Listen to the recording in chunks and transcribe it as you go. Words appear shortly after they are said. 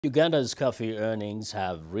Uganda's coffee earnings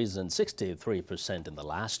have risen 63% in the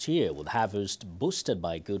last year, with harvest boosted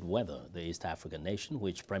by good weather. The East African nation,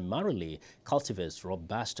 which primarily cultivates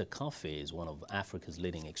Robusta coffee, is one of Africa's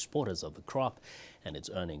leading exporters of the crop, and its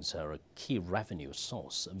earnings are a key revenue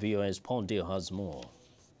source. VOA's Ndiho has more.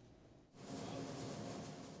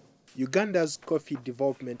 Uganda's Coffee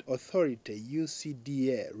Development Authority,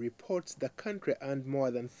 UCDA, reports the country earned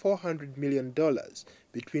more than $400 million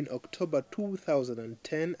between October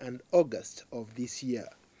 2010 and August of this year,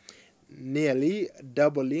 nearly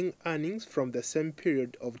doubling earnings from the same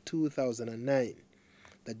period of 2009.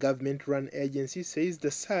 The government-run agency says the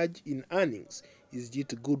surge in earnings is due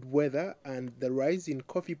to good weather and the rise in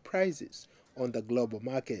coffee prices on the global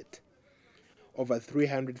market. Over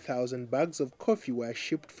 300,000 bags of coffee were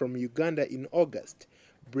shipped from Uganda in August,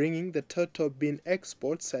 bringing the total bean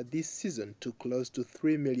exports this season to close to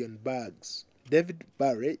 3 million bags. David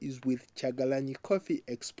Barre is with Kyagulanyi Coffee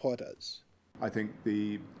Exporters. I think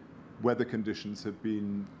the weather conditions have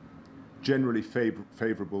been generally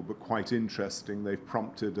favourable but quite interesting. They've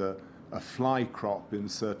prompted a fly crop in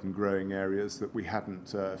certain growing areas that we hadn't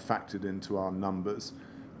factored into our numbers.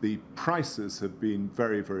 The prices have been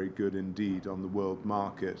very, very good indeed on the world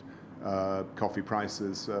market. Coffee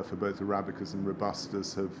prices for both Arabicas and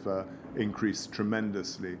Robustas have increased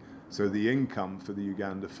tremendously. So the income for the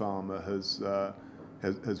Uganda farmer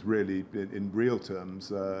has really, in real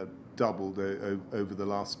terms, doubled over the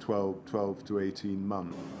last 12 to 18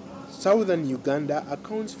 months. Southern Uganda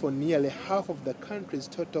accounts for nearly half of the country's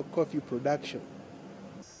total coffee production.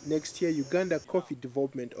 Next year, Uganda Coffee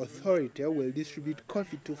Development Authority will distribute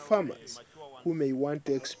coffee to farmers who may want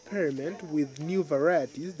to experiment with new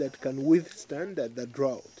varieties that can withstand the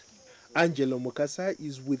drought. Angelo Mukasa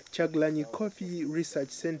is with Kyagulanyi Coffee Research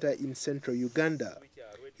Center in central Uganda.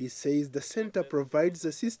 He says the center provides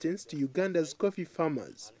assistance to Uganda's coffee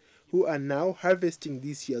farmers who are now harvesting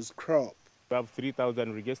this year's crop. We have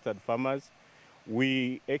 3,000 registered farmers.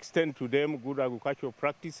 We extend to them good agricultural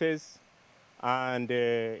practices and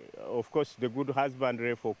of course the good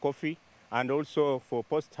husbandry for coffee, and also for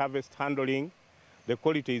post-harvest handling. The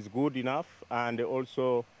quality is good enough, and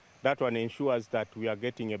also that one ensures that we are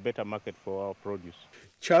getting a better market for our produce.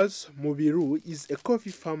 Charles Mubiru is a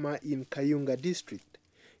coffee farmer in Kayunga district.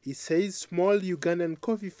 He says small Ugandan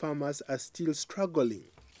coffee farmers are still struggling.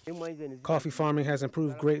 Coffee farming has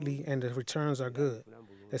improved greatly and the returns are good,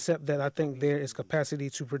 except that I think there is capacity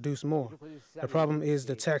to produce more. The problem is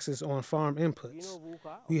the taxes on farm inputs.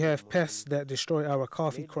 We have pests that destroy our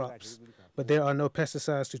coffee crops, but there are no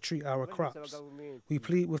pesticides to treat our crops. We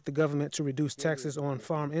plead with the government to reduce taxes on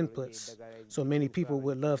farm inputs, so many people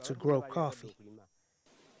would love to grow coffee.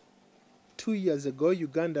 2 years ago,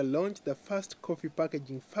 Uganda launched the first coffee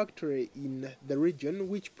packaging factory in the region,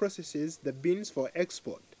 which processes the beans for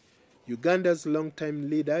export. Uganda's longtime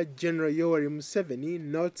leader, General Yoweri Museveni,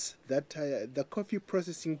 notes that the coffee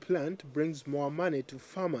processing plant brings more money to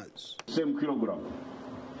farmers. Same kilogram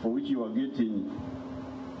for which you are getting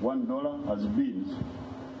 $1 as beans,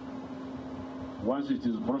 once it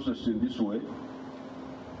is processed in this way,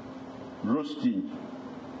 roasting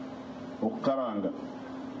or karanga,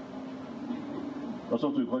 that's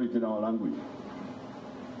what we call it in our language,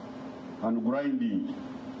 and grinding,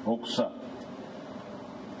 oksa,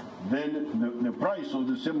 then the price of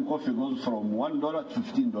the same coffee goes from $1 to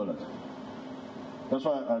 $15. That's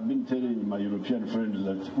why I've been telling my European friends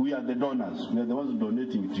that we are the donors. We are the ones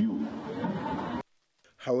donating to you.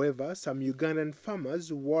 However, some Ugandan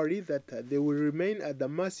farmers worry that they will remain at the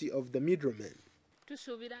mercy of the middlemen.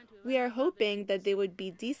 We are hoping that they would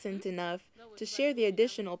be decent enough to share the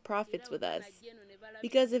additional profits with us,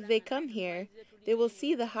 because if they come here, they will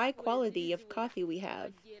see the high quality of coffee we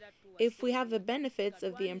have. If we have the benefits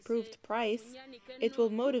of the improved price, it will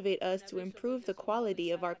motivate us to improve the quality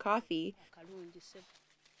of our coffee.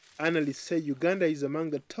 Analysts say Uganda is among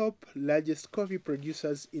the top largest coffee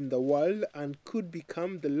producers in the world and could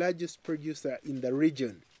become the largest producer in the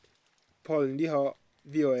region. Ndiho,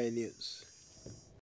 VOA News.